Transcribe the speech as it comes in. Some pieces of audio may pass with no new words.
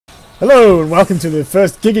Hello and welcome to the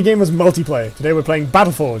first Gigagamers Multiplay. Today we're playing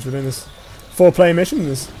Battleforge. We're doing this 4-player mission.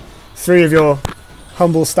 There's 3 of your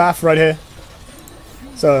humble staff right here.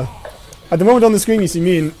 So, at the moment on the screen you see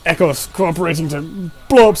me and Ekos cooperating to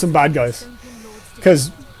blow up some bad guys. Because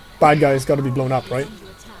bad guys got to be blown up, right?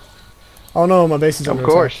 Oh no, my base is under attack.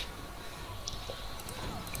 Of course.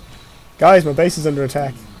 Guys, my base is under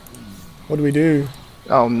attack. What do we do?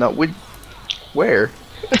 Oh no, where?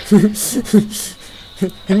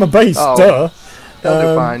 In my base, oh, duh.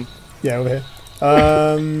 They're fine. Yeah, over here.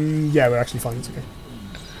 Yeah, we're actually fine. It's okay.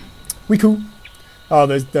 We cool. Oh,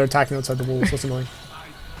 they're attacking outside the walls. That's annoying.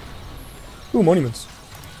 Ooh, monuments.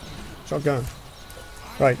 Shotgun.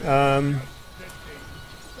 Right. Oh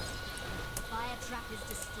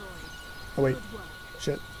wait.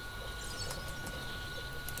 Shit.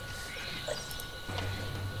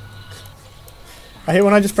 I hate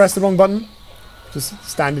when I just press the wrong button. Just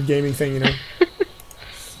standard gaming thing, you know.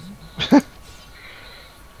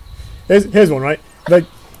 Here's one, right? Like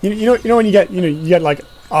you know when you get like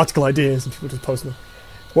article ideas and people just post them.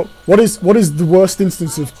 What is the worst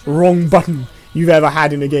instance of wrong button you've ever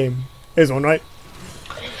had in a game? Here's one, right?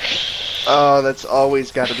 Oh, that's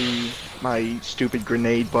always got to be my stupid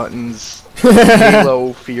grenade buttons.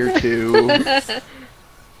 Halo, Fear 2.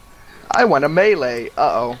 I want a melee.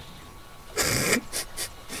 Uh oh.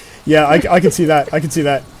 Yeah, I can see that. I can see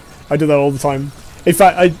that. I do that all the time. In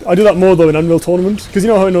fact, I do that more though in Unreal Tournament, because you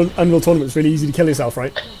know how in Unreal Tournament it's really easy to kill yourself,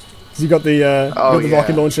 right? Because you got the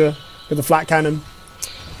rocket launcher, got the flat cannon.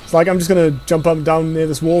 It's like I'm just gonna jump up and down near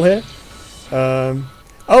this wall here. Oh,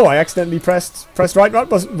 I accidentally pressed right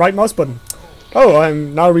mouse button. Oh,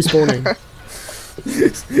 I'm now respawning.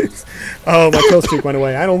 Oh, my kill streak went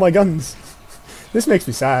away and all my guns. This makes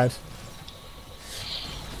me sad.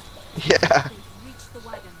 Yeah.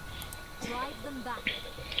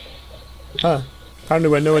 Huh. Apparently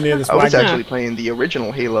we're nowhere near this wagon. I was wagon. actually playing the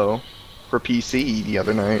original Halo for PC the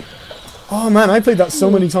other night. Oh man, I played that so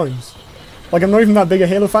many times. Like, I'm not even that big a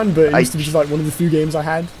Halo fan, but it used to be just like one of the few games I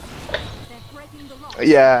had.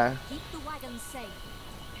 Yeah.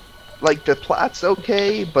 Like, the plot's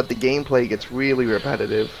okay, but the gameplay gets really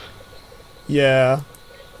repetitive. Yeah.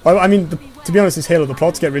 I mean, to be honest, this Halo, the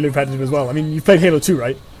plots get really repetitive as well. I mean, you've played Halo 2,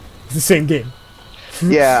 right? It's the same game.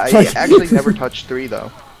 Yeah, I actually never touched 3, though.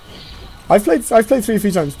 I've played 3 a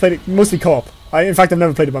few times. Played it mostly co-op. In fact, I've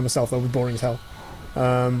never played it by myself. That would be boring as hell.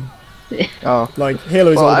 Oh. Like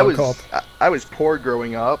Halo is all about co-op. I was poor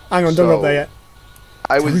growing up. Hang on, don't go up there yet.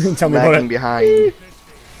 I was lagging behind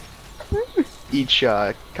each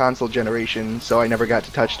console generation, so I never got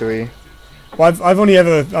to touch 3. Well, I've only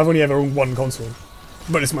ever owned one console,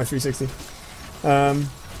 but it's my 360.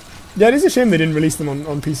 Yeah, it is a shame they didn't release them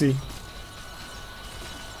on PC.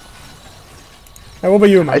 Hey, what about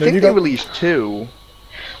you, man? I think they released 2.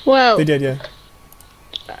 Well, they did, yeah.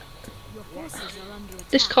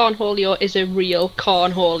 This cornholio is a real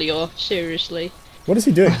cornholio. Seriously. What is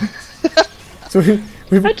he doing? So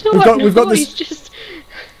we've got this.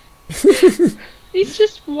 He's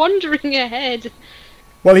just wandering ahead.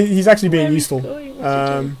 Well, he's actually being useful.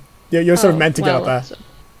 Yeah, you're sort of meant to get up there.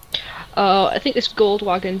 Oh, I think this gold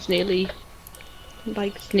wagon's nearly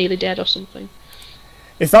dead or something.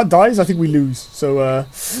 If that dies, I think we lose. So. Alright,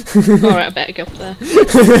 I better go up there.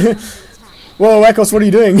 Whoa, Ekos, what are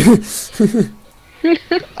you doing?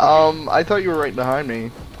 I thought you were right behind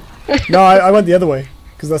me. No, I went the other way,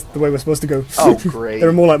 because that's the way we're supposed to go. Oh, great. There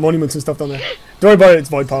are more like monuments and stuff down there. Don't worry about it, it's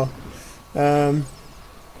void power. I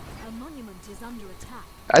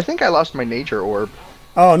think I lost my nature orb.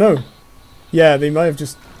 Oh no. Yeah, they might have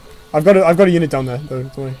just. I've got a unit down there though.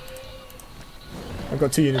 Don't worry. I've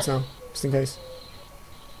got 2 units now, just in case.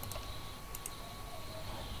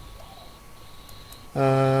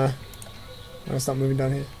 I'll start moving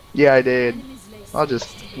down here. Yeah, I did. I'll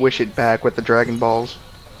just wish it back with the Dragon Balls.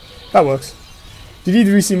 That works. Did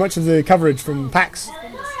either of you see much of the coverage from PAX?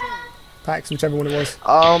 PAX, whichever one it was.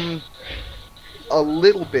 A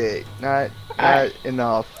little bit, not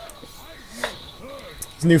enough.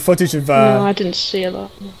 There's new footage of. No, I didn't see a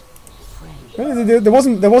lot. There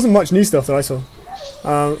wasn't much new stuff that I saw.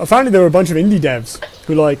 Apparently there were a bunch of indie devs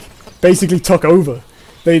who like basically took over.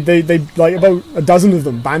 They like about a dozen of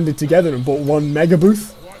them banded together and bought one mega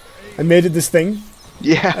booth and made it this thing.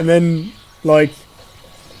 Yeah. And then like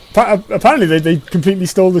apparently they completely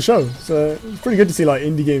stole the show. So it's pretty good to see like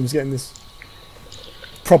indie games getting this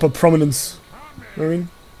proper prominence. You know what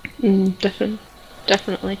I mean?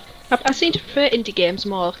 Definitely. I seem to prefer indie games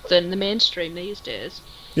more than the mainstream these days.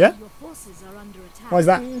 Yeah? Why is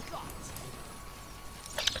that?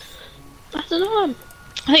 I don't know.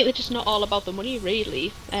 I think they're just not all about the money,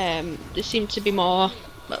 really. They seem to be more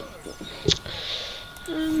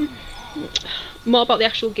More about the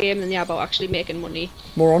actual game than about actually making money.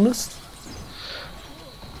 More honest?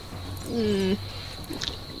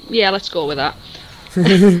 Yeah, let's go with that.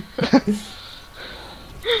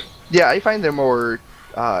 Yeah, I find they're more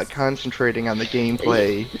concentrating on the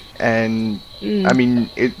gameplay, and I mean,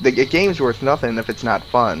 the game's worth nothing if it's not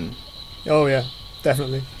fun. Oh yeah,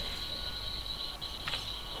 definitely.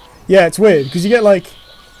 Yeah, it's weird because you get like,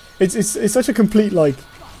 it's such a complete like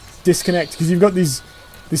disconnect because you've got these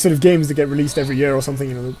sort of games that get released every year or something,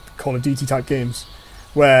 you know, Call of Duty type games,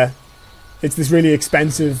 where it's this really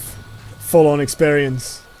expensive, full-on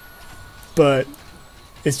experience, but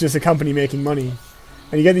it's just a company making money,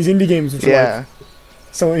 and you get these indie games which are like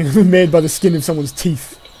something made by the skin of someone's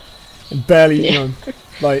teeth, and barely, you know,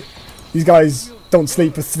 like these guys don't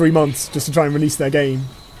sleep for 3 months just to try and release their game,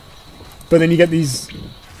 but then you get these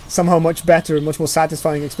somehow much better and much more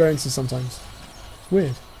satisfying experiences sometimes.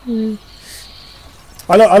 Weird.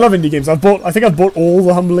 I love indie games. I think I've bought all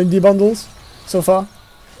the Humble Indie bundles so far,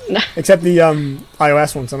 except the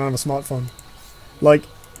iOS ones. I don't have a smartphone. Like,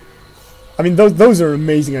 I mean, those are an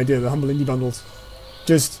amazing idea. The Humble Indie bundles,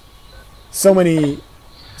 just so many cheap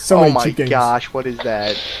games. Oh my gosh, what is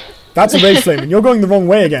that? That's a rage flame, and you're going the wrong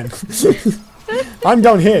way again. I'm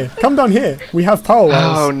down here. Come down here. We have power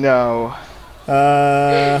wells. Oh no.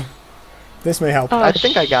 This may help. I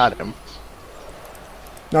think I got him.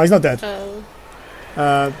 No, he's not dead.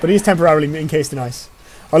 But he's temporarily encased in ice.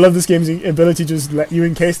 I love this game's ability to just let you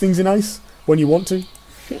encase things in ice when you want to.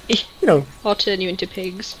 You know. Or turn you into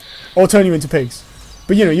pigs. Or turn you into pigs.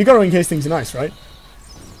 But you know, you gotta encase things in ice, right?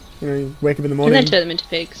 You know, you wake up in the morning. And then turn them into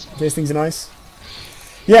pigs. Encase things in ice.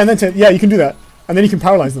 Yeah, and then you can do that. And then you can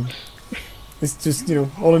paralyze them. It's just, you know,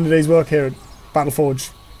 all in a day's work here at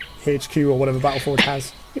Battleforge HQ or whatever Battleforge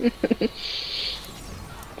has.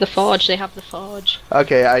 The Forge, they have the Forge.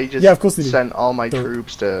 Okay, I just of course they do. sent all my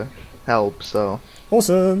troops to help, so...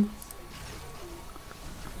 Awesome!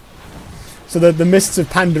 So the Mists of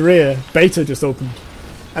Pandaria beta just opened.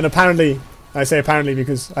 And apparently, I say apparently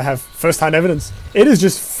because I have first-hand evidence, it is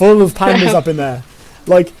just full of pandas up in there.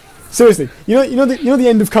 Like, seriously, you know the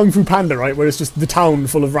end of Kung Fu Panda, right? Where it's just the town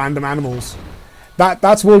full of random animals.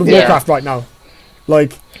 That's World of Warcraft right now.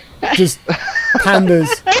 Like, just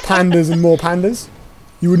pandas and more pandas.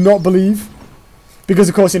 You would not believe. Because,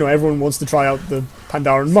 of course, you know, everyone wants to try out the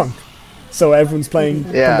Pandaren monk. So everyone's playing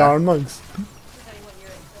Pandaren monks.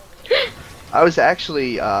 I was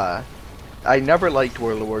actually, I never liked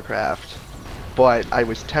World of Warcraft, but I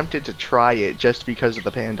was tempted to try it just because of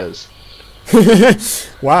the pandas.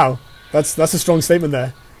 Wow. That's a strong statement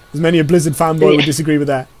there. There's many a Blizzard fanboy would disagree with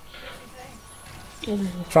that.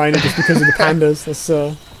 Trying it just because of the pandas. That's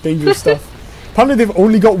dangerous stuff. Apparently they've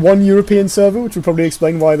only got one European server, which would probably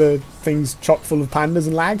explain why the thing's chock full of pandas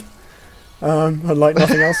and lag. Unlike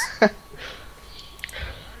nothing else.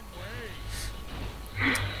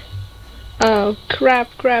 Oh, crap.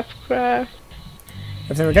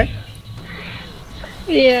 Everything okay?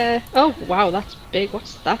 Yeah. Oh, wow, that's big.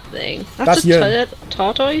 What's that thing? That's a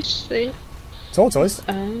tortoise thing. Tortoise?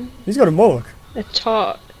 He's got a Moloch. A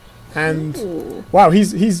And, Ooh. wow,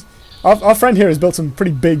 he's our friend here has built some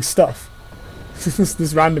pretty big stuff.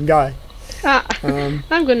 this random guy. I'm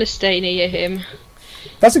gonna stay near him.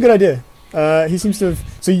 That's a good idea. He seems to have.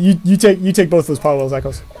 So you take both those power wells,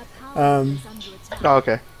 Akos. Oh,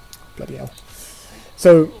 okay. Bloody hell.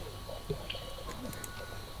 So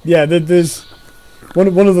yeah, there's one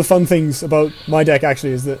of the fun things about my deck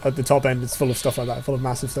actually is that at the top end it's full of stuff like that, full of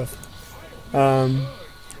massive stuff.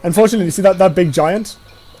 Unfortunately, see that big giant.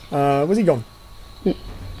 Where's he gone?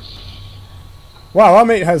 Wow, our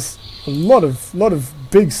mate has a lot of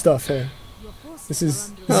big stuff here. This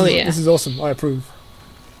is awesome. I approve.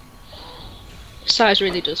 Size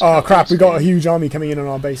really does. Oh crap! We got a huge army coming in on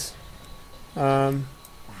our base.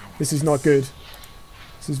 This is not good.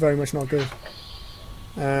 This is very much not good.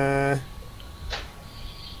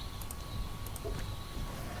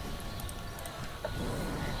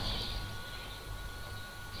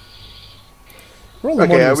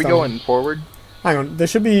 Okay, are we going forward? Hang on, there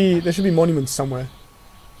should be monuments somewhere,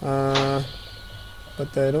 but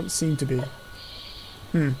there don't seem to be.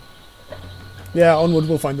 Yeah, onward,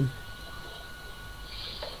 we'll find them.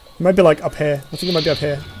 It might be like up here. I think it might be up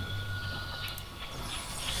here.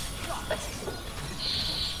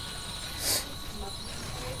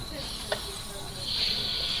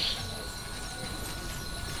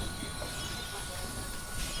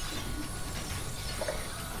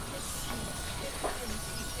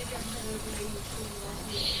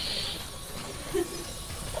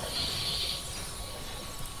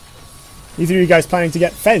 Either of you guys planning to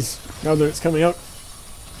get Fez now that it's coming out?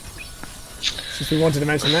 Since we wanted to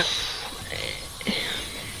mention that.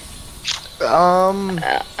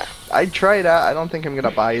 I'd try it out. I don't think I'm gonna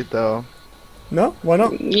buy it though. No? Why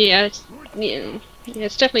not? Yeah,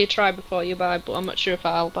 it's definitely a try before you buy, but I'm not sure if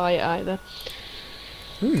I'll buy it either.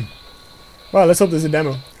 Well, let's hope there's a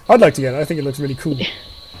demo. I'd like to get it. I think it looks really cool.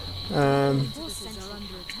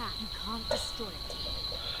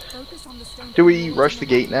 Do we rush the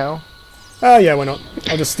gate now? Yeah, why not?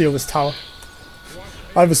 I'll just steal this tower.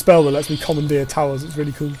 I have a spell that lets me commandeer towers. It's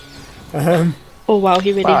really cool. Oh wow,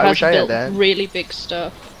 he really I has wish I had built that. really big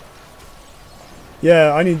stuff.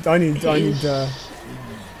 Yeah, I need some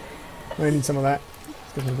of that.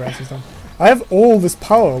 Let's get some grass and stuff. I have all this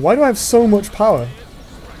power. Why do I have so much power?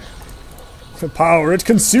 The power, it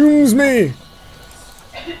consumes me.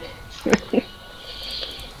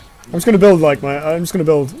 I'm just gonna build like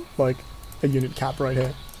a unit cap right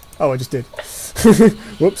here. Oh, I just did.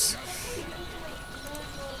 Whoops.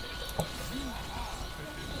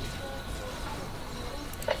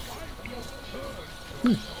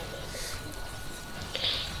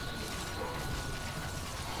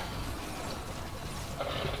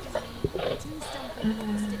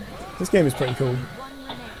 This game is pretty cool.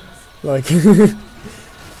 Like, so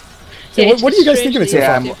Yeah, what do you guys think of it so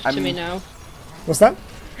Yeah, far? to me now. What's that?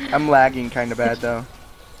 I'm lagging kind of bad though.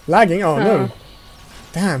 Lagging? Oh no.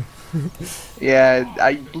 Damn. Yeah,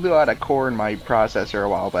 I blew out a core in my processor a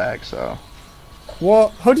while back, so.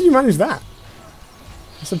 What? How did you manage that?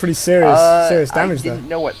 That's a pretty serious damage I didn't there.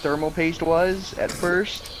 know what thermal paste was at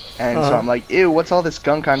first, and so I'm like, ew, what's all this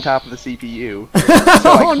gunk on top of the CPU?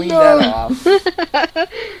 So I cleaned that off,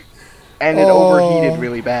 and it overheated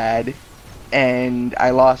really bad, and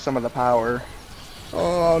I lost some of the power.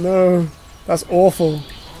 Oh no. That's awful.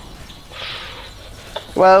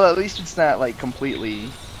 Well, at least it's not like completely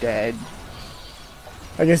dead.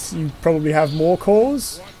 I guess you probably have more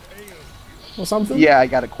cores? Or something? Yeah, I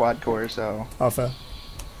got a quad core, so. Oh, fair.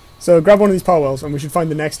 So grab one of these power wells, and we should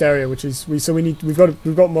find the next area, which is we've got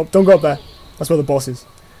don't go up there. That's where the boss is.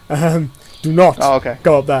 Do not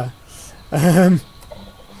go up there. That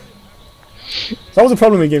was a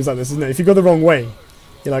problem in games like this, isn't it? If you go the wrong way,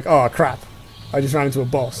 you're like, oh crap, I just ran into a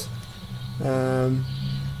boss.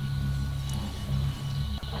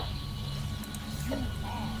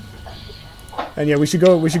 And yeah, we should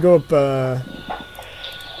go up. Should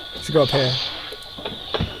go up here.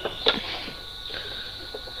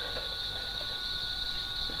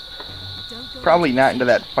 Probably not into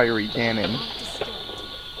that fiery cannon.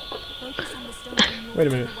 Wait a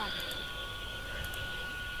minute.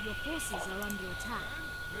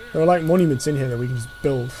 There are like monuments in here that we can just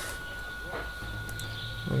build.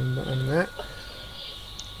 And that.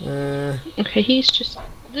 Okay,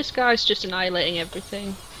 this guy's just annihilating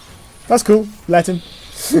everything. That's cool. Let him.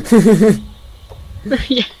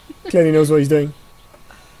 Yeah. Clearly knows what he's doing.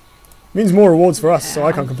 Means more rewards for us, so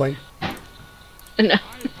I can't complain. No.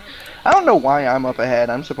 I don't know why I'm up ahead.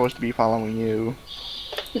 I'm supposed to be following you.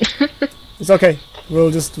 It's okay. We'll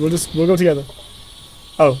go together.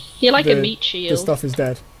 Oh. You're like a meat shield. The stuff is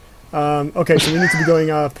dead. Okay, so we need to be going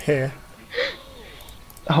up here.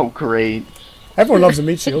 Oh, great. Everyone loves a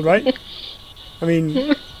meat shield, right? I mean,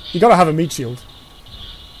 you gotta have a meat shield.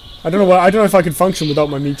 I don't know if I could function without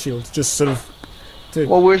my meat shield. Just sort of.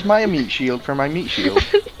 Well, where's my meat shield for my meat shield?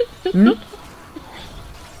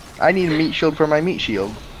 I need a meat shield for my meat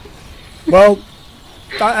shield. Well,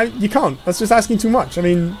 you can't. That's just asking too much. I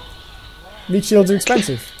mean, meat shields are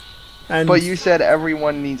expensive. And but you said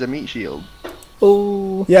everyone needs a meat shield.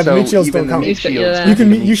 Oh. Yeah, so but meat shields even don't count. Meat shields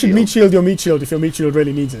You should meat shield your meat shield if your meat shield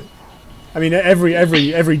really needs it. I mean,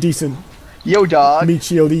 every decent meat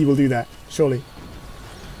shield-y will do that, surely.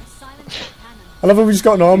 I love how we just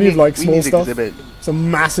got an army of like small stuff. It's a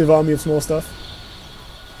massive army of small stuff.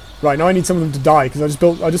 Right, now I need some of them to die because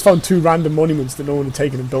I just found 2 random monuments that no one had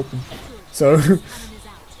taken and built them. So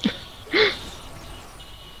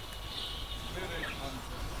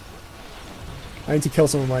I need to kill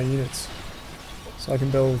some of my units so I can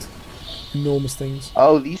build enormous things.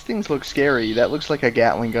 Oh, these things look scary. That looks like a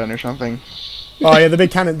Gatling gun or something. Oh yeah, the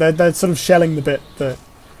big cannon. They're sort of shelling the bit that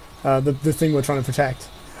the thing we're trying to protect.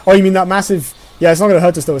 Oh, you mean that massive? Yeah, it's not going to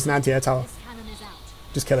hurt us though. It's an anti-air tower.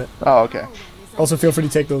 Just kill it. Oh, okay. Also, feel free to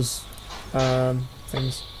take those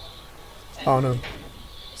things. Oh no,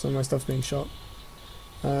 some of my stuff's being shot.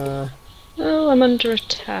 Oh, I'm under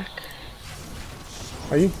attack.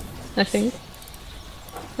 Are you? I think.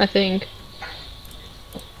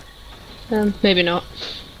 Maybe not.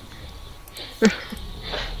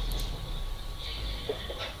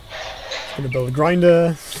 Gonna build a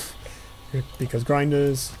grinder because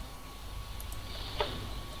grinders.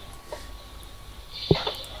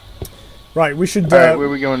 Right, we should. Alright, where are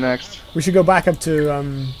we going next? We should go back up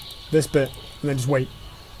to this bit and then just wait.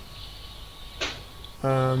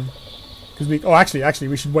 Because we. Oh, actually,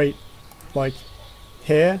 we should wait, like,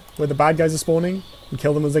 here where the bad guys are spawning and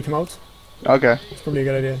kill them as they come out. Okay. It's probably a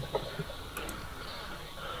good idea.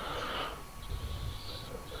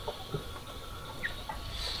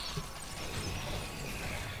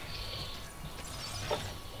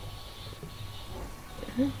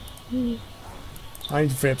 I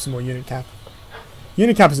need to free up some more unit cap.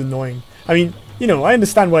 Unit cap is annoying. I mean, you know, I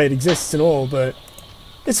understand why it exists and all, but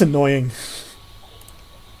it's annoying.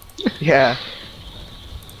 Yeah.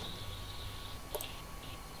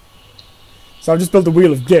 So I've just built a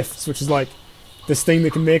wheel of gifts, which is like this thing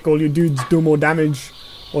that can make all your dudes do more damage,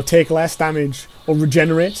 or take less damage, or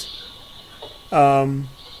regenerate.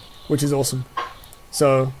 Which is awesome.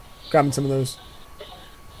 So, grabbing some of those.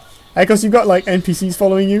 Because you've got like NPCs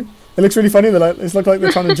following you. It looks really funny. They like, it's look like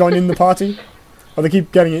they're trying to join in the party, or they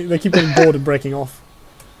keep getting bored and breaking off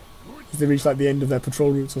as they reach like the end of their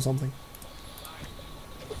patrol routes or something.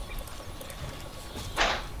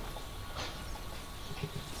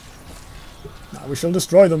 Now we shall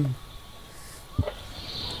destroy them.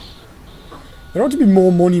 There ought to be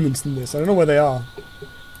more monuments than this. I don't know where they are.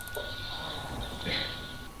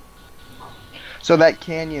 So that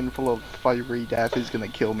canyon full of fiery death is gonna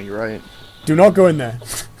kill me, right? Do not go in there.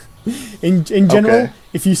 in general, Okay.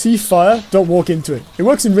 if you see fire, don't walk into it. It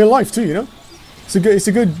works in real life too, you know. It's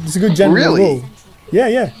a good general Really? rule.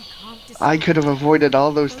 Yeah. I could have avoided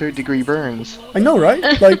all those third-degree burns. I know,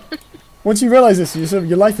 right? Like, once you realize this,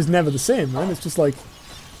 your life is never the same, man. It's just like,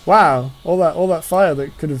 wow, all that fire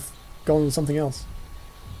that could have gone with something else.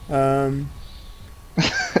 What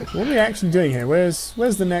are we actually doing here? Where's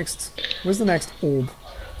the next orb?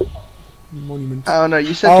 Monument. Oh no,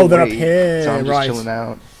 you said Oh, to they're up wait, here, so I'm just right. chilling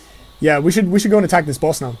out. Yeah, we should go and attack this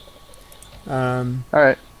boss now.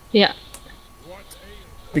 Alright. Yeah.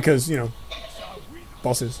 Because, you know,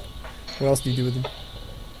 bosses. What else do you do with them?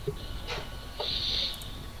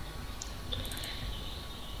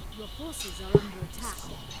 Your forces are under attack.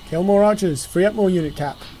 Kill more archers. Free up more unit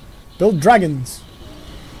cap. Build dragons.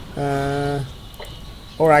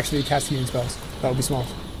 Or actually cast healing spells. That would be smart.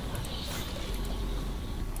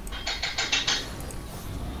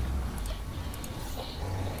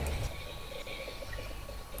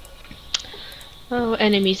 Oh,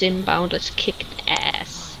 enemies inbound. Let's kick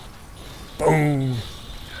ass. Boom.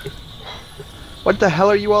 What the hell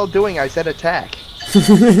are you all doing? I said attack. The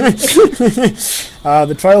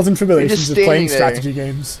trials and tribulations of playing standing there. strategy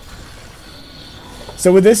games.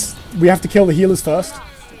 So with this, we have to kill the healers first.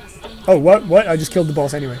 Oh, what? I just killed the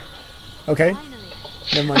boss anyway. Okay.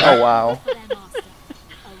 Never mind. Oh wow. Their master,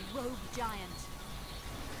 a rogue giant.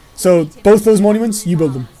 So both those monuments, you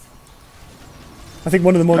build them. I think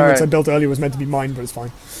one of the monuments Alright. I built earlier was meant to be mine, but it's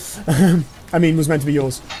fine. I mean, was meant to be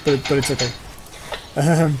yours, but it's okay.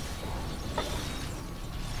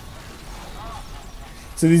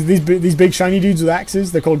 So these big shiny dudes with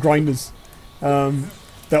axes, they're called grinders. They're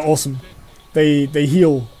awesome. They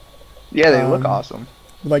heal. Yeah, they look Um, awesome.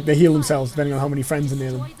 Like they heal themselves depending on how many friends are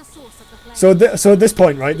near them. Destroy the source of the flame. So at this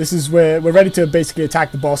point, right, this is where we're ready to basically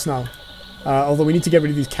attack the boss now. Although we need to get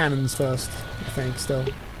rid of these cannons first, I think, still.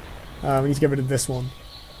 We need to get rid of this one.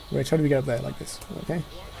 Which, how do we get up there? Like this. Okay.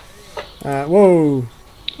 Whoa!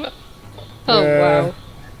 Oh, wow.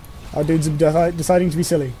 Our dudes are deciding to be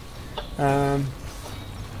silly. Okay,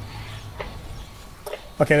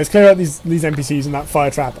 let's clear out these NPCs and that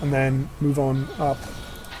fire trap, and then move on up.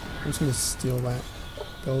 I'm just going to steal that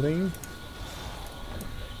building.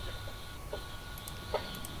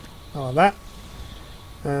 I like that.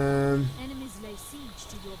 Enemies lay siege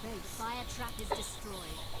to your base. Fire trap is destroyed.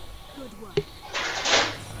 Good work.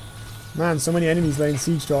 Man, so many enemies laying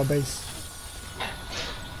siege to our base.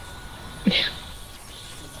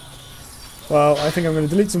 Well, I think I'm going to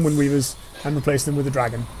delete some Windweavers and replace them with a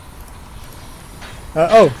dragon.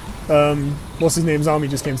 What's his name's army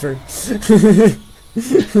just came through.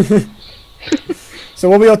 So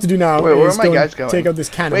what we ought to do now Wait, where is are my go guys and going? take out this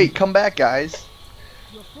cannon. Wait, come back, guys.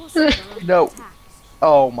 Your forces are under No. attack.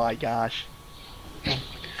 Oh my gosh.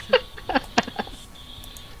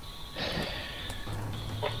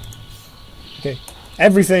 Okay,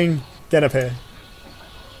 everything, get up here.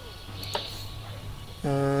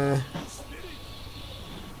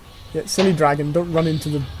 Yeah, silly dragon, don't run into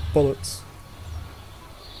the bullets.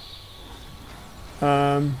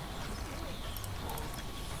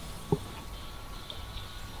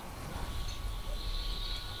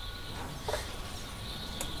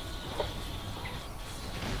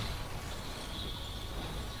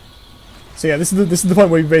 So yeah, this is the point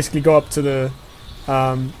where you basically go up to the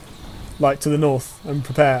like to the north and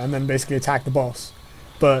prepare, and then basically attack the boss.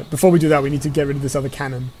 But before we do that, we need to get rid of this other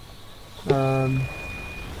cannon. What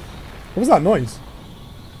was that noise?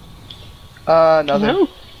 Nothing. No.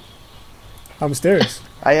 How mysterious.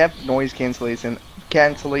 I have noise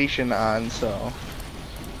cancellation on, so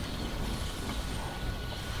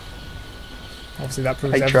Obviously that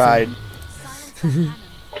proves I everything. tried. Silence that cannon.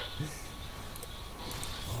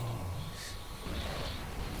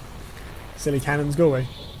 Silly cannons, go away.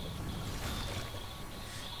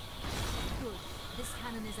 Good. This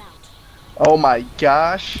cannon is out. Oh my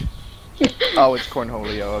gosh. Oh, it's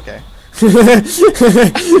Cornholio, okay.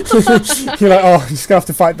 You're like, oh, I'm just gonna have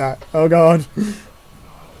to fight that. Oh god.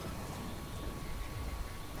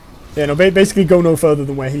 Yeah, no, basically go no further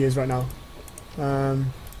than where he is right now.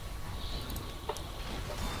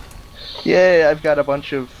 Yeah, I've got a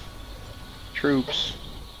bunch of troops.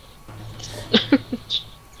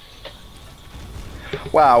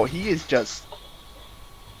 Wow, he is just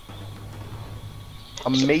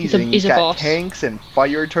amazing. He's a got boss. tanks and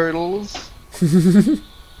fire turtles.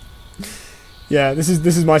 Yeah, this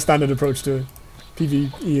is my standard approach to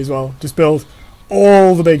PvE as well. Just build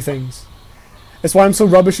all the big things. That's why I'm so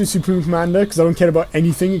rubbish with Supreme Commander, because I don't care about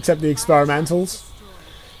anything except the experimentals.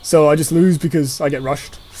 So I just lose because I get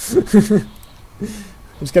rushed. I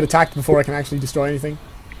just get attacked before I can actually destroy anything.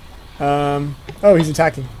 Oh, he's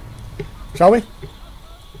attacking. Shall we?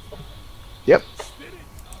 Yep.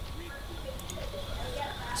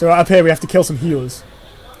 So up here we have to kill some healers.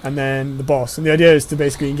 And then the boss. And the idea is to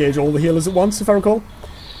basically engage all the healers at once, if I recall.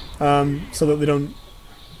 So that they don't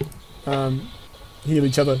heal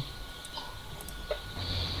each other.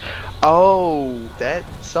 Oh, that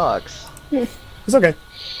sucks. It's okay.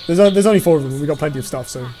 There's only 4 of them and we've got plenty of stuff,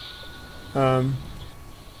 so...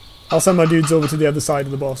 I'll send my dudes over to the other side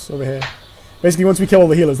of the boss, over here. Basically, once we kill all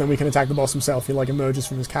the healers, then we can attack the boss himself. He, like, emerges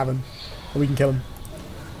from his cavern. And we can kill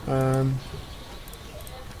him.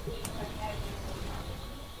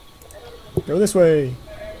 Go this way.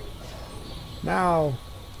 Now.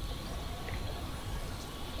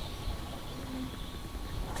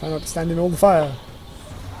 Try not to stand in all the fire.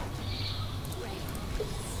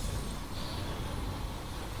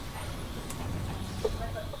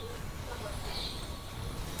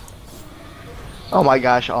 Oh my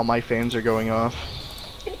gosh, all my fans are going off.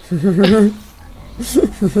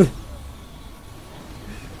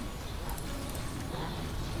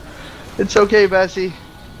 It's okay, Bessie.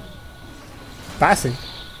 Bassy.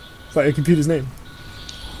 It's like your computer's name.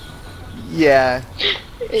 Yeah.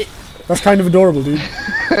 That's kind of adorable, dude.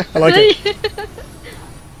 I like it.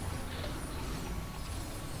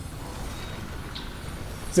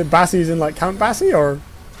 Is it Bassy as in like Count Bassy, or?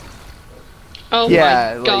 Oh Yeah,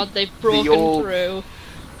 my like god, they've broken old- through.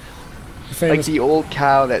 The famous... Like the old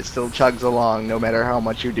cow that still chugs along no matter how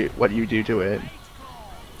much you do, what you do to it.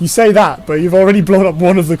 You say that, but you've already blown up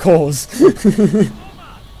one of the cores.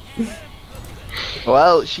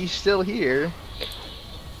 Well, she's still here.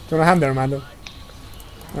 Do you want a hand there, Amanda?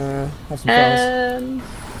 Have some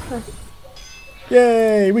flowers.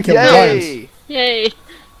 Yay! We killed the giants. Yay! Yay!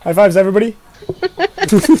 High fives, everybody.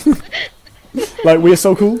 Like, we are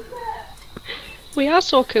so cool. We are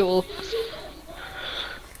so cool.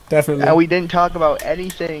 Definitely. And we didn't talk about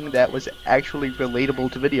anything that was actually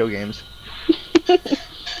relatable to video games.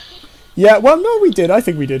 Yeah, well, no, we did. I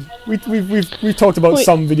think we did. We've talked about Wait.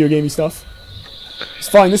 some video gamey stuff. It's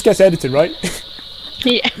fine. This gets edited, right?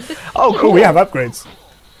 Yeah. Oh, Oh, cool. we have upgrades.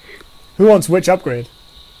 Who wants which upgrade?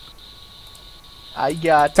 I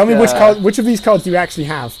got. Tell me which of these cards do you actually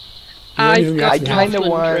have? You know, any of them you I've actually got I have? kinda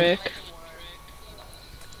Northland want- Drake.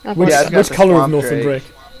 I've Which, Yeah, got- I've got which the color of Swamp Northland Drake.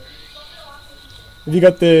 Drake? Have you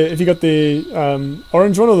got the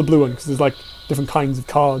orange one or the blue one? Because there's like different kinds of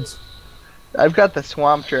cards. I've got the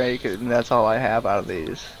Swamp Drake, and that's all I have out of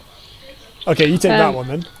these. Okay, you take that Um, one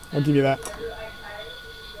then. I'll give you that.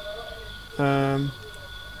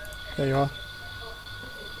 There you are.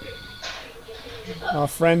 Our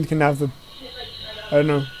friend can have the... I don't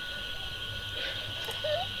know.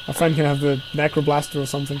 Our friend can have the Necroblaster or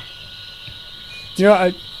something. Do you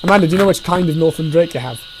know... Amanda, do you know which kind of Northland Drake you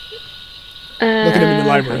have? Look at him in the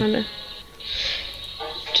library. I don't know.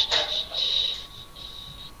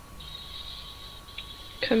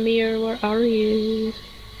 Come here, where are you?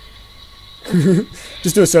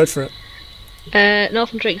 Just do a search for it.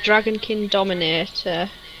 Northland Drake, Dragonkin Dominator.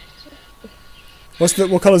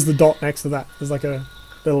 What colour's the dot next to that? There's like a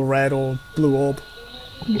little red or blue orb.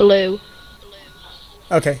 Blue.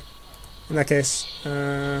 Okay. In that case,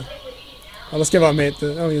 well, let's give our mate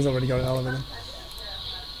the... Oh, he's already got an element.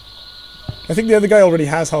 I think the other guy already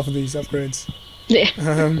has half of these upgrades. Yeah.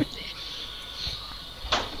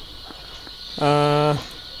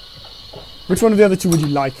 Which one of the other two would you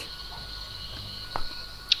like?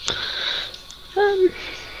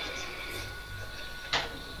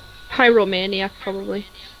 Pyromaniac, probably.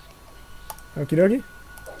 Okie dokie.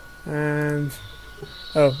 And...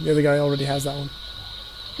 oh, the other guy already has that one.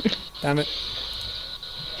 Damn it.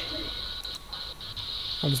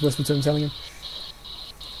 I'll just whisper to him, telling him.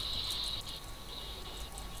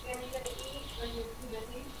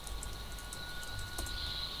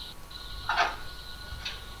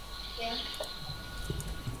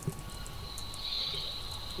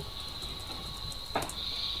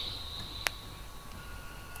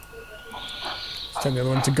 Turn the other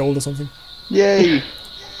one to gold or something. Yay!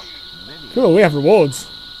 Cool, we have rewards.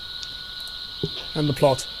 And the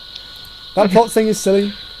plot. That plot thing is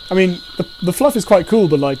silly. I mean, the fluff is quite cool,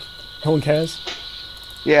 but like, no one cares.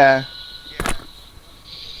 Yeah.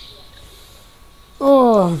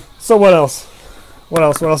 Oh, so what else? What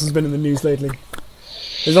else has been in the news lately?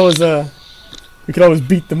 There's always we could always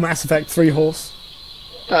beat the Mass Effect 3 horse.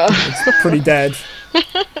 It's pretty dead.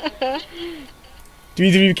 Do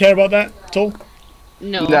either of you care about that at all?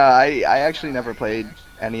 No. No, I actually never played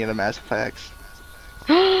any of the Mass Effects.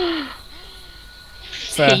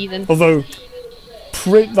 Fair. Heathen. Although,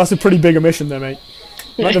 that's a pretty big omission there, mate.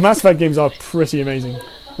 The Mass Effect games are pretty amazing.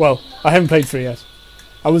 Well, I haven't played 3 yet.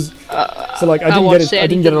 I was so like I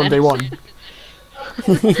didn't get it on day one.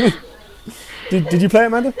 Did you play it,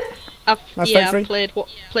 Amanda? I've Effect 3?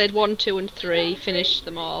 played 1, 2, and 3. Finished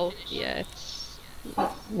them all. Yeah.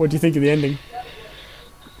 What do you think of the ending?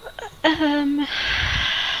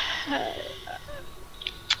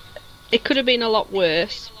 It could have been a lot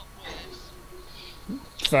worse.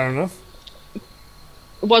 Fair enough. It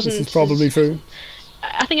wasn't. This is probably true.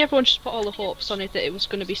 I think everyone just put all the hopes on it that it was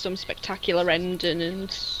going to be some spectacular ending,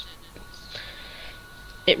 and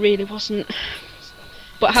it really wasn't.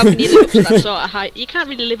 But how can you live up to that sort of hype? You can't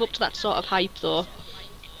really live up to that sort of hype, though.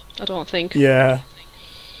 I don't think. Yeah.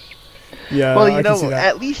 Yeah. Well, I can see that.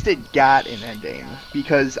 at least it got an ending,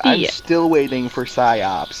 because I'm still waiting for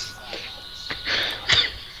PsyOps.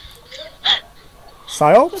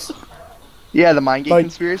 PsyOps? Yeah, the Mind Game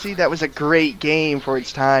Conspiracy. That was a great game for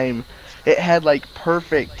its time. It had like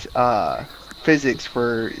perfect physics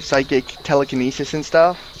for psychic telekinesis and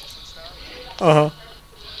stuff. Uh-huh.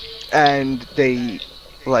 And they,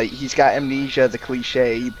 like, he's got amnesia, the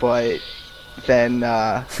cliche, but then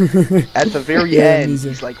at the very end,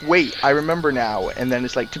 he's like, wait, I remember now. And then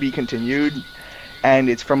it's like, to be continued. And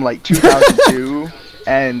it's from like 2002,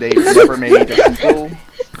 and they've never made a sequel.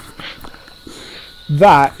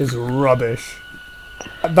 That is rubbish.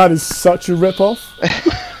 That is such a rip-off.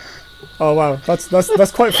 Oh wow,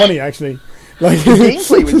 that's quite funny actually. Like the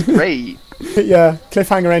gameplay was great. Yeah,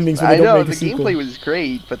 cliffhanger endings when they don't make a sequel. The gameplay was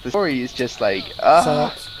great, but the story is just like,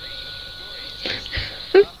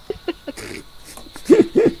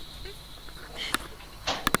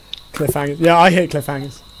 Cliffhangers. Yeah, I hate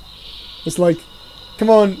cliffhangers. It's like, come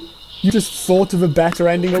on, you just thought of a better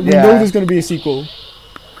ending. We know there's going to be a sequel,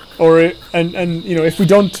 and you know, if we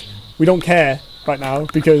don't care right now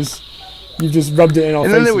because you've just rubbed it in our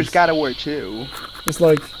faces. And then there was God of War 2. It's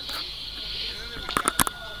like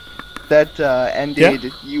that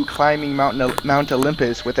ended you climbing Mount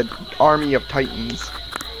Olympus with an army of titans,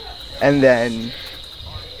 and then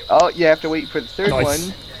you have to wait for the third one,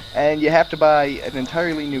 and you have to buy an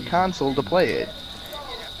entirely new console to play it.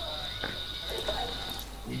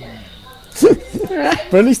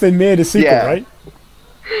 But at least they made a sequel, right?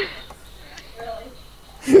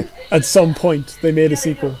 At some point, they made a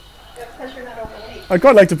sequel. I'd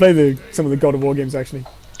quite like to play some of the God of War games, actually.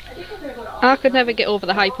 I could never get over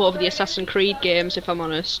the hype over the Assassin's Creed games, if I'm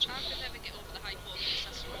honest.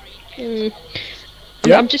 I'm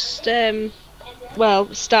just, starting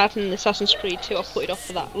Assassin's Creed 2, I've put it off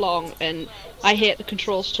for that long, and I hate the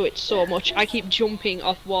controls to it so much. I keep jumping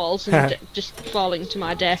off walls and just falling to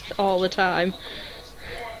my death all the time.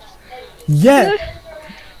 Yeah!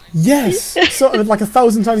 Yes! So, like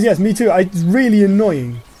 1,000 times yes, me too. It's really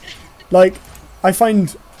annoying. Like, I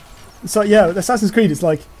find... So, yeah, Assassin's Creed, it's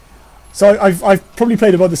like... So I've probably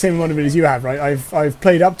played about the same amount of it as you have, right? I've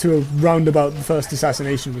played up to around about the first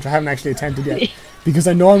assassination, which I haven't actually attempted yet, because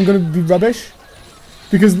I know I'm going to be rubbish.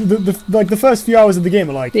 Because the first few hours of the game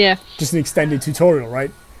are like just an extended tutorial,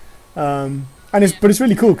 right? But it's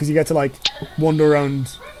really cool because you get to like wander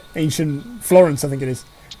around ancient Florence, I think it is,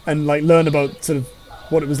 and like learn about sort of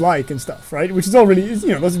what it was like and stuff, right? Which is all really,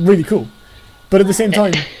 that's really cool. But at the same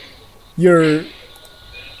time, you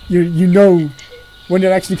know. When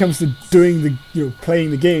it actually comes to doing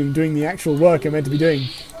playing the game, doing the actual work I'm meant to be doing,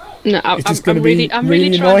 No, it's just going to be I'm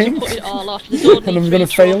really trying annoying. to put it all off. There's only And I'm 3 gonna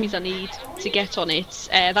fail. trophies I need to get on it.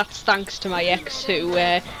 That's thanks to my ex who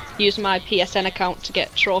used my PSN account to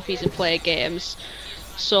get trophies and play games.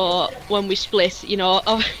 So when we split, you know,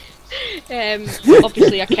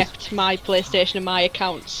 obviously I kept my PlayStation and my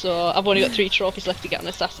account, so I've only got 3 trophies left to get on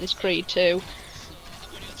Assassin's Creed 2.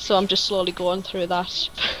 So I'm just slowly going through that.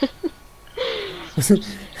 It's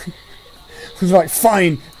like,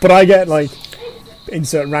 fine, but I get like,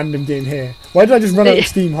 insert random game here. Why did I just run out of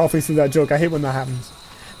Steam halfway through that joke? I hate when that happens.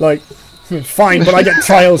 Like, fine, but I get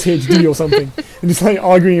Trials HD or something. And it's like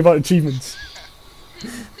arguing about achievements.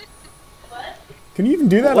 Can you even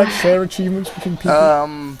do that? Like share achievements between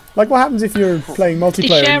people? Like what happens if you're playing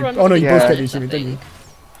multiplayer? Oh no, you both get the achievement, don't you?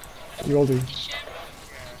 You all do.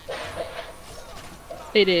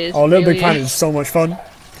 It is. Oh, Little Big Planet is so much fun.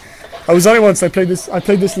 I was on it once. I played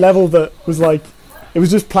this level that was like, it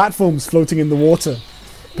was just platforms floating in the water,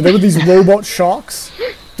 but there were these robot sharks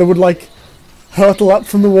that would like hurtle up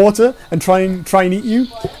from the water and try and eat you.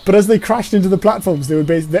 But as they crashed into the platforms, they would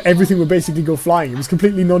everything would basically go flying. It was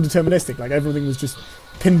completely non-deterministic. Like everything was just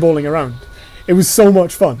pinballing around. It was so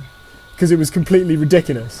much fun because it was completely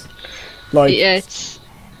ridiculous. Like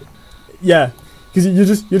yeah, because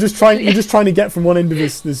you're just trying to get from one end of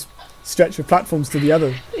this stretch of platforms to the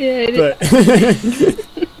other. Yeah, but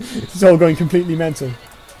it's all going completely mental.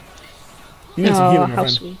 You need some healing, my friend.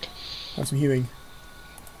 Sweet. Have some healing.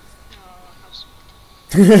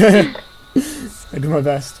 I do my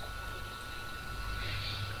best.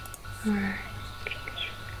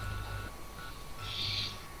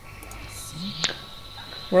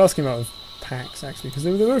 What else came out of PAX actually? Because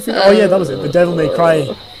there were a few. Oh yeah, that was it. The Devil May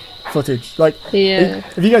Cry footage. Like, have you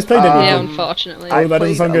guys played any? Yeah, unfortunately. I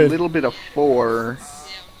played a little bit of 4,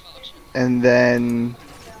 and then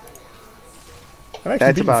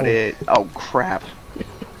that's about it. Oh crap!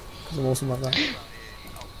 I'm awesome like that.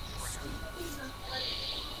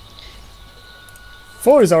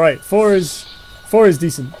 4 is alright. 4 is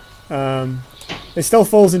decent. It still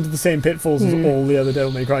falls into the same pitfalls as all the other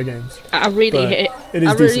Devil May Cry games. I really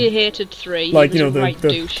hated 3. Like, he was you know, a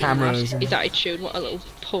the cameras. His attitude, what a little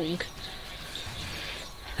punk.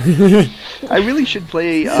 I really should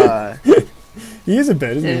play. He is a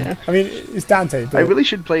bit, isn't he? I mean, it's Dante. But I really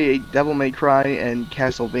should play Devil May Cry and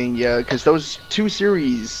Castlevania because those 2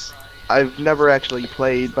 series I've never actually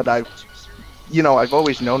played, but I've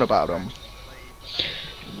always known about them.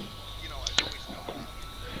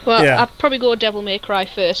 Well, I'd probably go Devil May Cry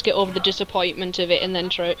first, get over the disappointment of it, and then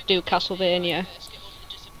try do Castlevania.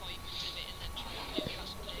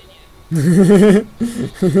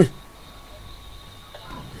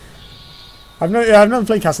 I've never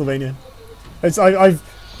played Castlevania.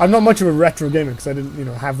 I'm not much of a retro gamer because I didn't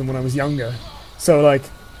have them when I was younger. So like,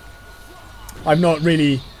 I'm not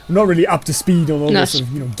really up to speed on all those sort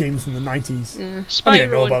of games from the 90s.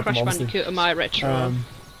 Spyro and Crash Bandicoot are my retro.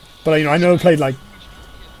 But I know I played like.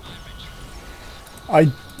 I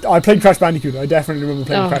played Crash Bandicoot. I definitely remember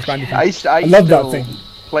playing Crash Bandicoot. I loved that thing.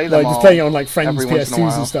 Play them just playing it on like friends'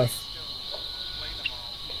 PS2s and stuff.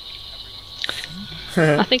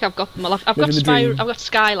 I think I've got them. I've got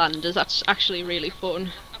Skylanders. That's actually really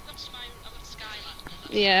fun.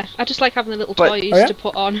 Yeah, I just like having the little toys to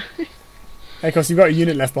put on. Of course, you've got a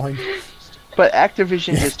unit left behind. But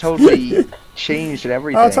Activision just totally changed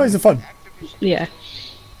everything. Oh, toys are fun. Yeah.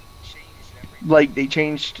 Like, they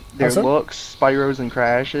changed their looks, Spyros and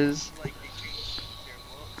Crashes.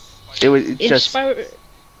 It's just...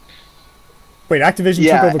 Wait, Activision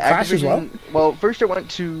took over Crash as well? Well, first it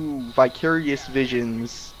went to Vicarious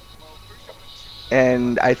Visions,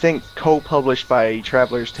 and I think co-published by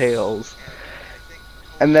Traveler's Tales.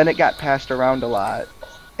 And then it got passed around a lot,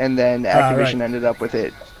 and then Activision ended up with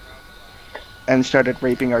it, and started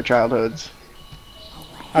raping our childhoods.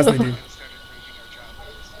 As they do.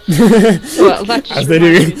 Well, that just as they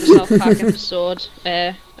do. The South Park episode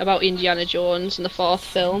about Indiana Jones and the 4th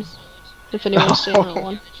film. If anyone's seen that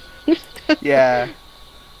one. Yeah.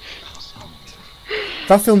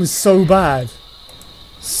 That film is so bad.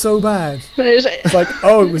 So bad. It's like,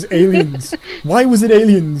 oh, it was aliens. Why was it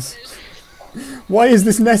aliens? Why is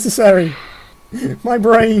this necessary? My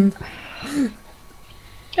brain.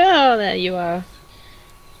 Oh, there you are.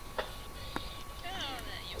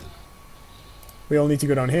 We all need to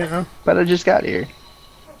go down here now. But I just got here.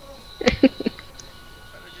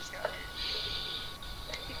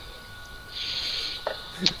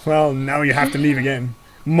 Well, now you have to leave again.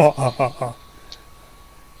 Oh,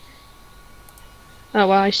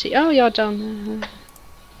 well, I see. Oh, you're down there.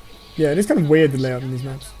 Yeah, it is kind of weird, the layout in these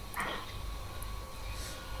maps.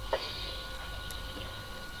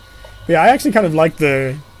 But yeah, I actually kind of like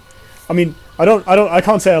the I mean, I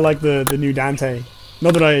can't say I like the new Dante.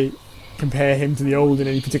 Not that I compare him to the old in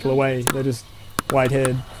any particular way. They're just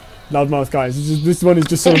white-haired, loudmouth guys. This one is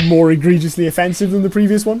just sort of more egregiously offensive than the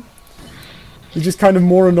previous one. He's just kind of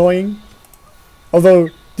more annoying. Although,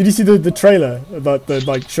 did you see the trailer that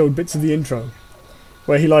like showed bits of the intro,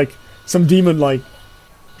 where he like some demon like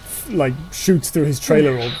shoots through his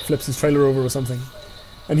trailer or flips his trailer over or something,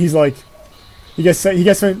 and he's like, oh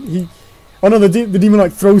no, the demon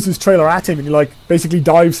like throws his trailer at him and he like basically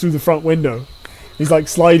dives through the front window. He's like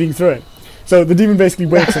sliding through it. So the demon basically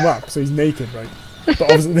wakes him up, so he's naked, right? But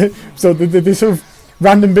obviously, so the sort of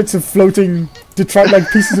random bits of floating detritus, like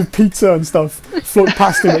pieces of pizza and stuff, float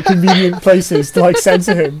past him at convenient places to like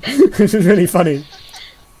censor him, which is really funny.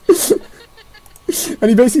 And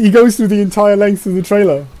he goes through the entire length of the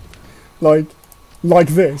trailer, like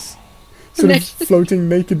this, sort of floating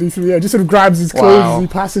nakedly through the air. Just sort of grabs his clothes as he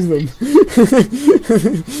passes them,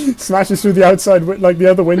 smashes through the outside, like the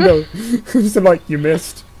other window. Just like, you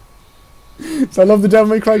missed. So I love the Devil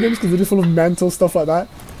May Cry games because they're just full of mental stuff like that.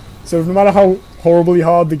 So no matter how horribly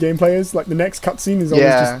hard the gameplay is, like the next cutscene is always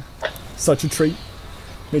just such a treat.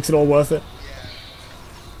 Makes it all worth it.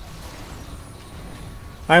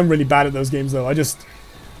 I am really bad at those games though. I just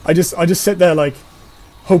sit there like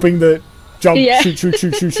hoping that jump, shoot,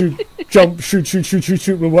 jump,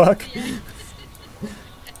 shoot will work.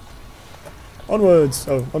 Onwards.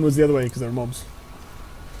 Oh, onwards the other way because there are mobs.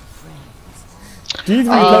 Do you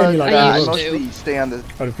even play any like I mostly stay on the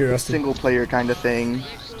out of curiosity single player kind of thing.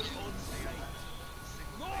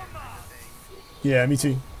 Yeah, me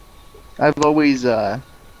too. I've always yeah,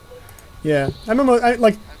 I remember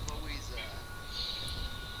like.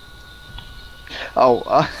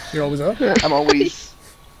 You're always up? I'm always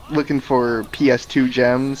looking for PS2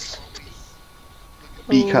 gems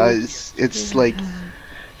because it's like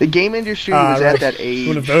the game industry was at that age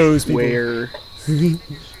one of those where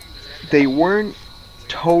they weren't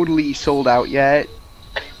totally sold out yet,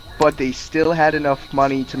 but they still had enough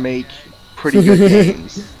money to make pretty good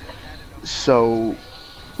games. So,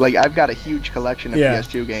 like, I've got a huge collection of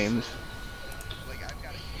PS2 games.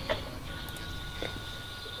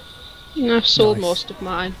 I've sold most of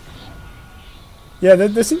mine. Yeah,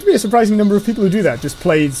 there seems to be a surprising number of people who do that. Just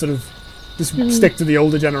play sort of, stick to the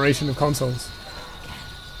older generation of consoles.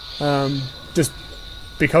 Just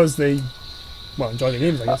because they, enjoy the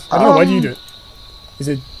games, I guess. I don't know. Why do you do it? Is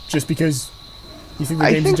it just because you think the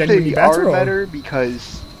games are genuinely better? I think they are better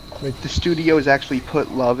because the studios actually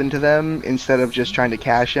put love into them instead of just trying to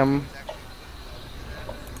cash them.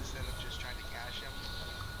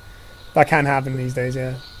 That can happen these days,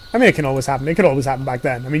 yeah. I mean, it can always happen. It could always happen back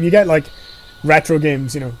then. I mean, you get like retro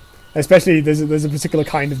games, you know. Especially there's a particular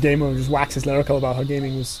kind of gamer who just waxes lyrical about how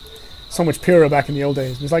gaming was so much purer back in the old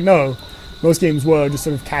days. It's like, no, most games were just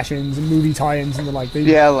sort of cash-ins and movie tie-ins and the like.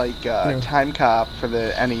 Time Cop for the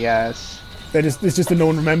NES. It's just that no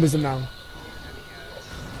one remembers them now.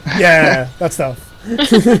 Yeah, that stuff.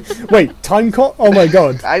 Wait, Time Cop? Oh my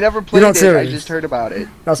god. I never played it, serious. I just heard about it.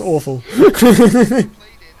 That's awful.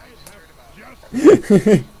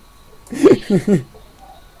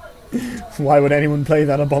 Why would anyone play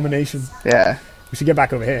that abomination? Yeah. We should get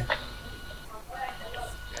back over here.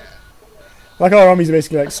 Like our armies are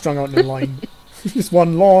basically like strung out in a line. Just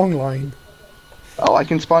one long line. Oh, I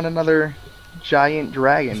can spawn another giant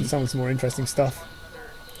dragon. That sounds more interesting stuff.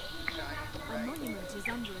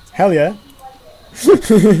 Hell yeah.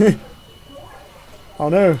 Oh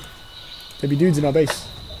no. There'd be dudes in our base.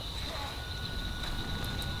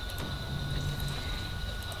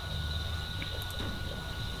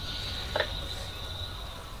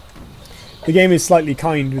 The game is slightly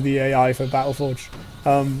kind with the AI for Battleforge.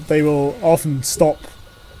 They will often stop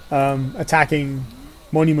attacking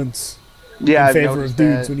monuments in favor of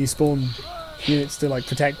dudes when you spawn units to like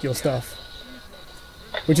protect your stuff,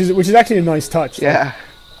 which is actually a nice touch. Yeah,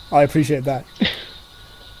 I appreciate that.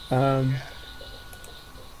 Are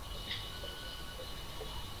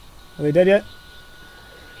they dead yet?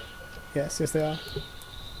 Yes, they are.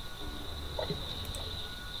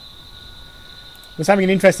 I was having an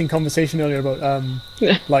interesting conversation earlier about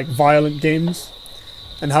like violent games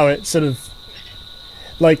and how it sort of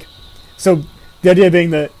like, so the idea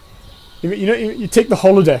being that you take the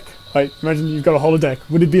holodeck, right? Imagine you've got a holodeck.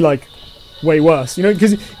 Would it be like way worse? You know,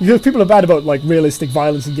 because people are bad about like realistic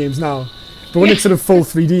violence in games now, but when it's sort of full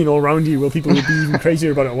 3D and all around you, well, people would be even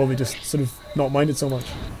crazier about it. Well, they just sort of not mind it so much.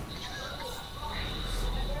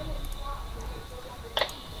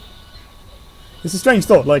 It's a strange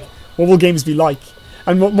thought. Like, what will games be like?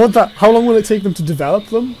 And how long will it take them to develop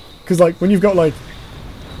them? Because like when you've got like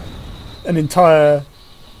an entire,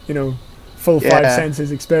 full 5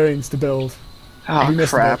 senses experience to build. Oh, we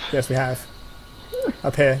missed crap. it. Yes, we have.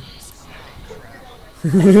 Up here.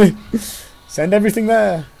 Send everything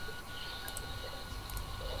there.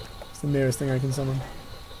 It's the nearest thing I can summon.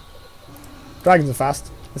 Dragons are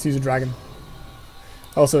fast. Let's use a dragon.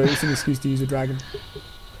 Also, it's an excuse to use a dragon.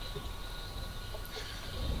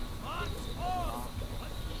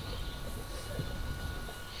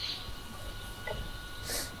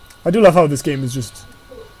 I do love how this game is just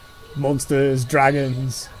monsters,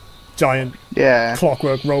 dragons, giant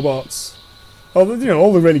clockwork robots. All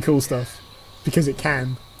the really cool stuff because it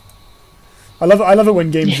can. I love it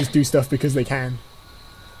when games just do stuff because they can.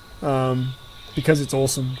 Because it's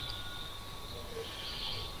awesome.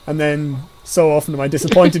 And then so often am I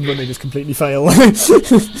disappointed when they just completely fail.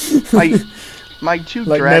 My two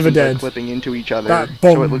like dragons are clipping into each other,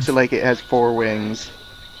 so it looks like it has 4 wings.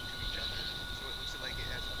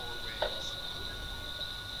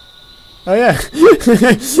 Oh yeah. Especially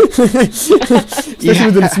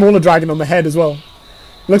with the smaller dragon on the head as well.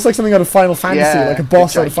 Looks like something out of Final Fantasy, like a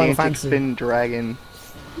boss out of Final Fantasy. Spin dragon.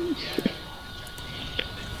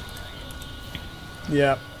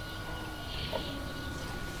 Yeah.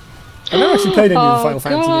 I've never actually played any of the Final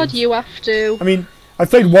Fantasy games. You have to. I mean,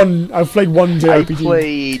 I've played one JRPG. I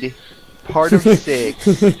played part of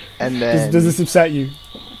 6, and then does this upset you?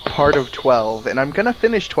 Part of 12, and I'm gonna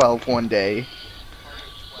finish 12 one day.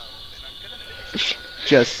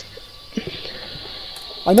 Just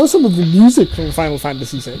I know some of the music from Final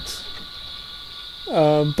Fantasy VI,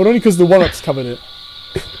 but only because the 1-ups covered it.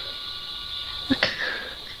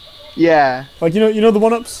 Yeah. Like you know the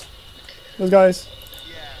 1-ups, those guys.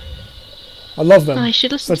 I love them. I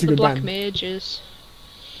should listen Such to the a good Black band. Mages.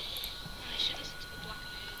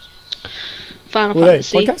 Final Were they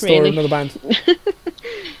Fantasy, podcast really. or another band?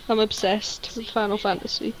 I'm obsessed with Final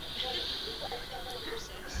Fantasy.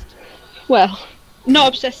 Well, not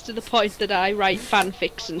obsessed to the point that I write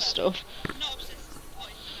fanfics and stuff.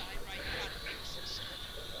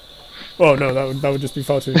 Oh no, that would just be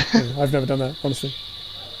far too. I've never done that, honestly.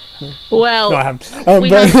 No. Well, no, I haven't.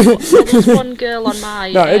 there was one girl on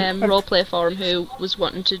my roleplay forum who was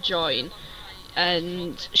wanting to join,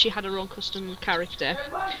 and she had her own custom character.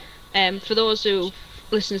 For those who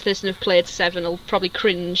listen to this and have played 7, will probably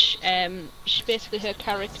cringe. Basically, her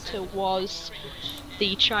character was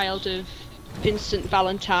the child of Vincent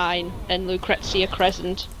Valentine and Lucrezia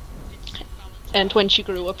Crescent. And when she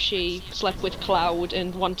grew up, she slept with Cloud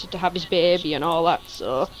and wanted to have his baby and all that,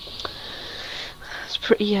 so it's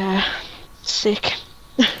pretty, sick.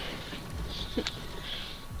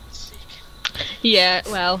 Yeah,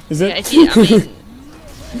 well, is it? Yeah, I mean,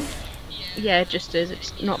 yeah, it just is.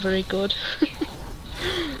 It's not very good.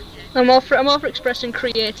 I'm all for expressing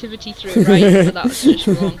creativity through writing, but that was just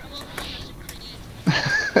wrong.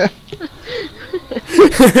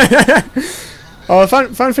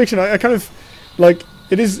 Fan fiction. I kind of like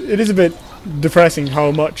it is a bit depressing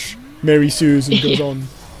how much Mary Sue's goes on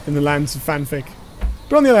in the lands of fanfic.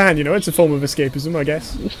 But on the other hand, it's a form of escapism, I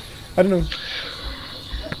guess. I don't know.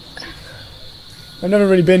 I've never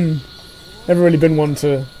really been one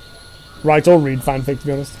to write or read fanfic, to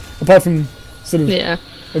be honest. Apart from sort of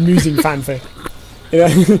amusing fanfic.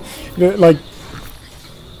 Like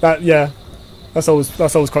that. Yeah, that's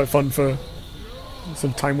always quite fun for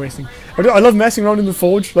some time wasting. I love messing around in the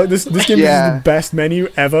Forge. Like this game is the best menu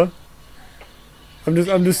ever. I'm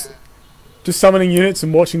just summoning units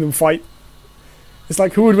and watching them fight. It's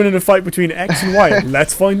like, who would win in a fight between X and Y?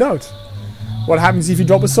 Let's find out. What happens if you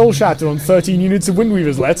drop a Soul Shatter on 13 units of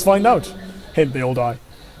Windweavers? Let's find out. Hint, they all die.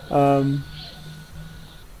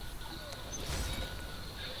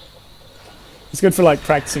 It's good for like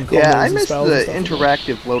practicing combos I and miss spells the and stuff.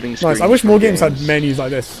 interactive loading screen. Nice. I wish more games had menus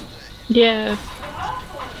like this. Yeah.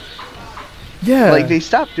 Yeah. Like, they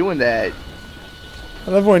stopped doing that.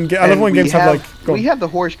 I love when games have like... We have the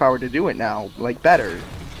horsepower to do it now, like, better.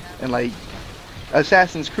 And, like,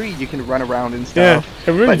 Assassin's Creed, you can run around and stuff.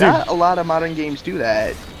 Yeah, it really but not a lot of modern games do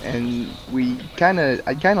that. And I'd kind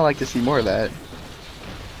of like to see more of that.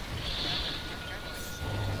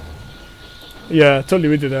 Yeah, totally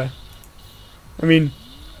with you there. I mean,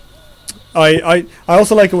 I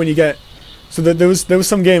also like it when you get... So there was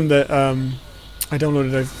some game that I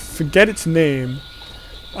downloaded, I forget its name,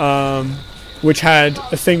 which had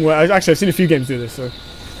a thing where... Actually, I've seen a few games do this,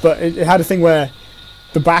 but it had a thing where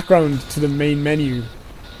the background to the main menu,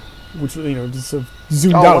 which, just sort of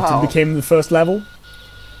zoomed out and became the first level,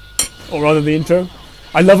 or rather the intro.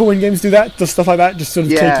 I love it when games do that, just stuff like that, just sort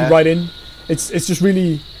of take you right in. It's just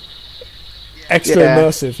really extra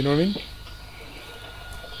immersive, you know what I mean?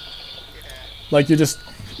 Like you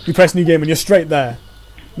press new game and you're straight there.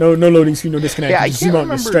 No loading screen, no disconnect. Yeah, I you can't zoom out,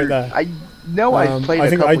 you're straight remember. there. I know I've played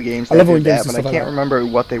a couple games I that love when did games that, do but I stuff like can't that. remember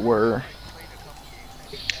what they were.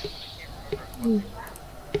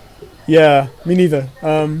 Yeah, me neither.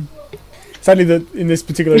 Sadly, in this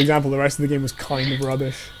particular example, the rest of the game was kind of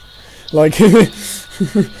rubbish. Like,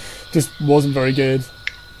 just wasn't very good.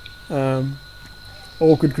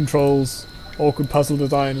 Awkward controls, awkward puzzle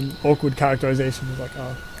design, and awkward characterization. It was like,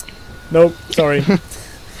 oh, nope, sorry,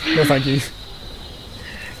 no, thank you.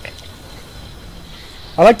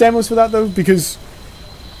 I like demos for that though, because,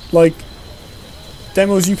 like,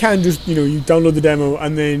 demos you can just, you download the demo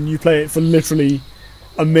and then you play it for literally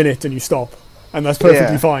a minute and you stop, and that's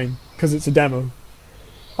perfectly fine because it's a demo.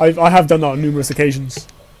 I have done that on numerous occasions.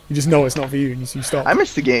 You just know it's not for you and you stop. I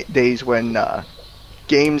miss the days when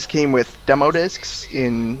games came with demo discs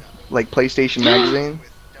in like PlayStation Magazine.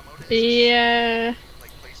 Yeah.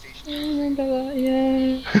 I remember that,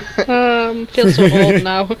 yeah. Feel so old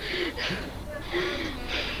now.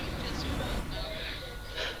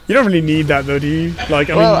 You don't really need that though, do you? Like,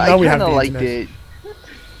 I mean, now we have the liked internet. it.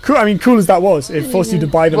 Cool. I mean, cool as that was, it forced you to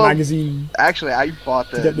buy the magazine. Actually, I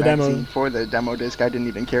bought the magazine demo. for the demo disc. I didn't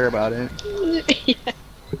even care about it. Yeah.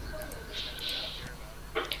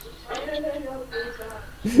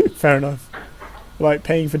 Fair enough. Like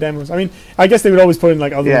paying for demos. I mean, I guess they would always put in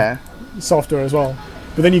like other software as well.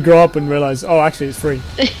 But then you grow up and realize, oh, actually, it's free.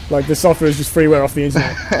 Like the software is just freeware off the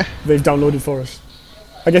internet. They've downloaded for us.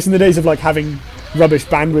 I guess in the days of like having rubbish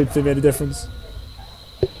bandwidth, it made a difference.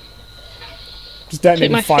 Just I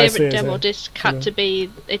think my favourite demo disc had to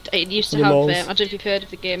be. It used to have. I don't know if you've heard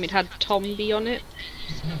of the game. It had Tombi on it.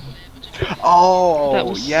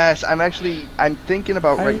 Oh, yes. I'm thinking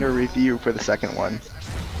about writing a review for the second one.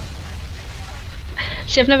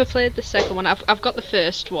 See, I've never played the second one. I've got the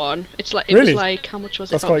first one. It's like it was like, how much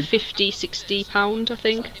was it? About £50-60, I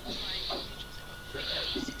think.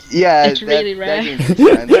 Yeah, it's really rare. That game's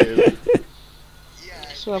expensive.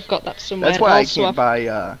 So I've got that somewhere. That's why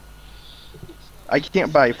I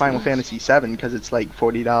can't buy Final Fantasy VII because it's like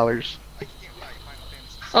 $40.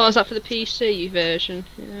 Oh, is that for the PC version?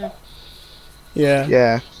 Yeah.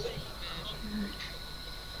 Yeah.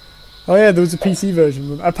 Oh yeah, there was a PC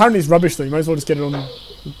version. Apparently it's rubbish though. You might as well just get it on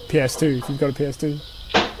PS2 if you've got a PS2.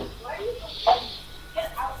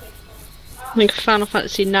 I think Final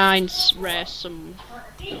Fantasy IX's rare some.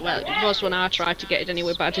 Well, it was when I tried to get it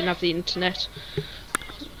anyway, but I didn't have the internet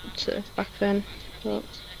back then. But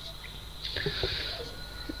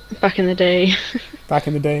back in the day. Back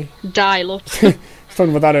in the day. Dial up. I was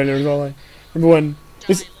talking about that earlier as well. Like, remember when?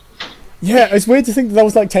 It's weird to think that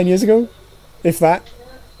was like 10 years ago, if that.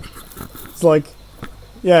 It's like,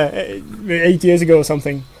 8 years ago or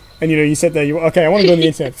something. And you sit there, okay, I want to go on the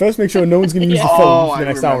internet. First make sure no one's going to use the phone for the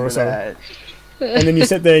next hour or so. And then you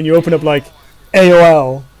sit there and you open up like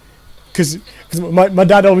AOL. Because my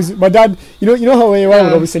dad, you know how AOL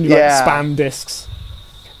would always send you like spam discs?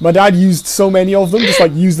 My dad used so many of them, just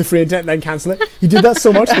like use the free internet and then cancel it. He did that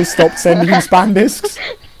so much they stopped sending him spam discs.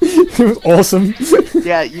 It was awesome.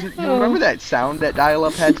 Yeah, you remember that sound that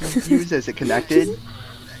dial-up had to use as it connected?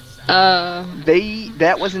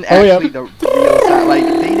 That wasn't actually the real sound. Like,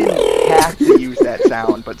 they didn't have to use that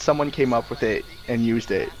sound, but someone came up with it and used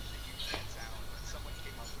it.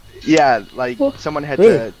 Yeah, like someone had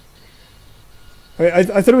to. I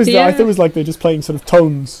thought it was. I thought it was like they're just playing sort of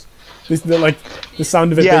tones. Like the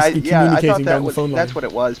sound of it basically communicating down the phone line. That's what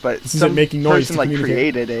it was, but some making noise person like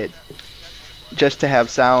created it just to have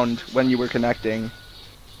sound when you were connecting.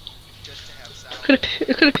 Could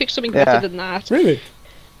have picked something better than that. Really?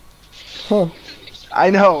 Huh. I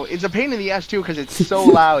know, it's a pain in the ass too because it's so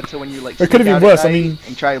loud. So when you like, it could have been worse. I mean,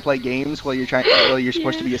 and try to play games while you're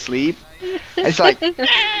supposed to be asleep, it's like.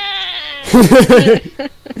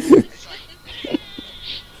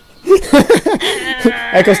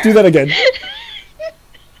 Echoes, do that again.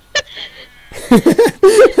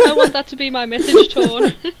 I want that to be my message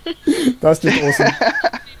tone. That's just awesome.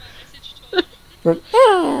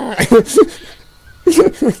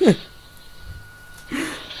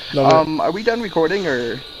 Are we done recording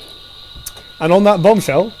or? And on that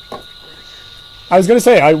bombshell, I was going to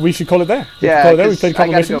say we should call it there. We played a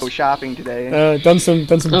couple missions. I gotta go shopping today. Done some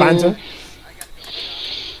banter.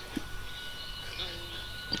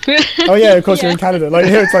 Oh yeah, of course you're in Canada. Like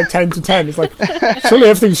here it's like 10 to 10. It's like surely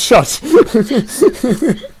everything's shut.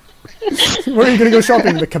 Where are you gonna go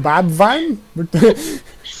shopping? The kebab van?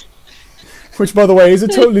 Which by the way is a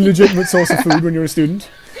totally legitimate source of food when you're a student.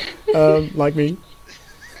 Like me.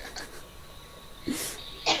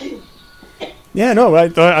 Yeah, no, I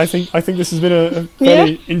think this has been a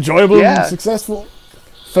fairly enjoyable and successful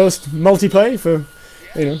first multiplay for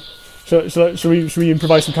Should we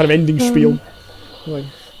improvise some kind of ending spiel? Like,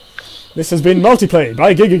 this has been Multiplay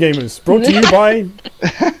by Gigagamers, brought to you by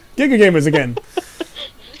Gigagamers again.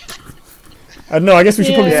 I don't know, I guess we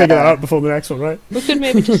should probably figure that out before the next one, right? We could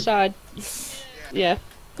maybe decide. Yeah.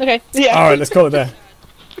 Okay. Yeah. Alright, let's call it there.